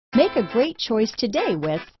Make a great choice today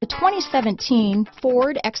with the 2017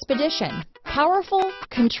 Ford Expedition. Powerful,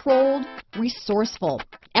 controlled, resourceful.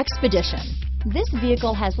 Expedition. This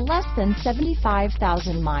vehicle has less than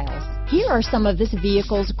 75,000 miles. Here are some of this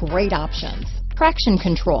vehicle's great options: traction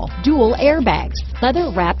control, dual airbags,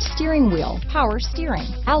 leather-wrapped steering wheel, power steering,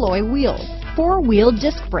 alloy wheels, four-wheel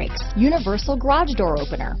disc brakes, universal garage door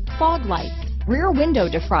opener, fog lights, rear window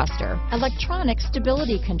defroster, electronic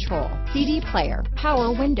stability control, CD player,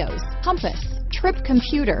 power windows, compass, trip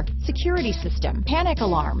computer, security system, panic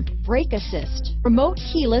alarm, brake assist, remote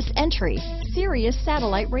keyless entry, Sirius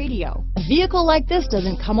satellite radio. A vehicle like this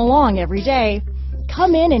doesn't come along every day.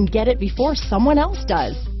 Come in and get it before someone else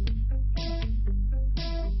does.